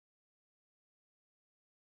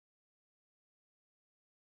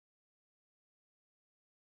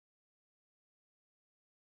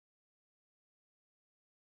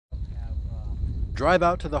Drive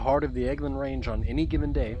out to the heart of the Eglin Range on any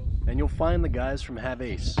given day, and you'll find the guys from Have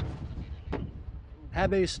Ace.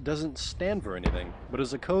 Have Ace doesn't stand for anything, but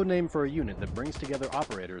is a code name for a unit that brings together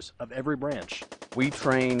operators of every branch. We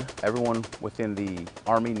train everyone within the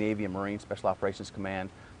Army, Navy, and Marine Special Operations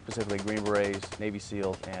Command, specifically Green Berets, Navy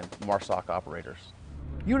SEALs, and MARSOC operators.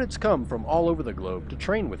 Units come from all over the globe to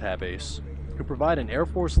train with Have Ace, who provide an Air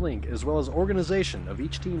Force link as well as organization of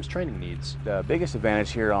each team's training needs. The biggest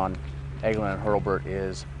advantage here on Eglin and Hurlburt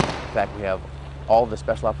is the fact we have all the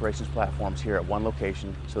special operations platforms here at one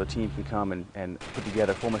location, so the team can come and put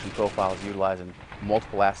together full mission profiles utilizing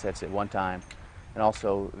multiple assets at one time. And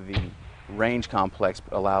also the range complex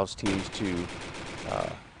allows teams to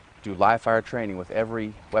do live fire training with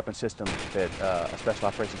every weapon system that a special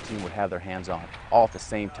operations team would have their hands on, all at the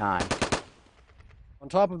same time. On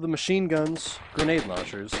top of the machine guns, grenade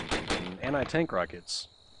launchers, and anti-tank rockets,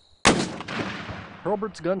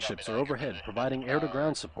 Hurlburt's gunships are overhead, providing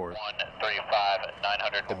air-to-ground support.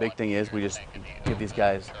 The big thing is we just give these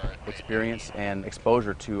guys experience and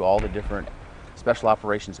exposure to all the different special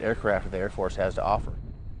operations aircraft that the Air Force has to offer.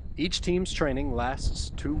 Each team's training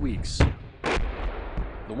lasts 2 weeks.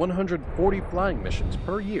 The 140 flying missions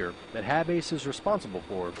per year that Have Ace is responsible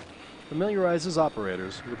for familiarizes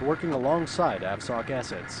operators with working alongside AFSOC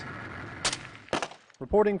assets.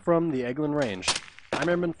 Reporting from the Eglin Range, I'm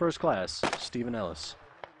Airman First Class Stephen Ellis.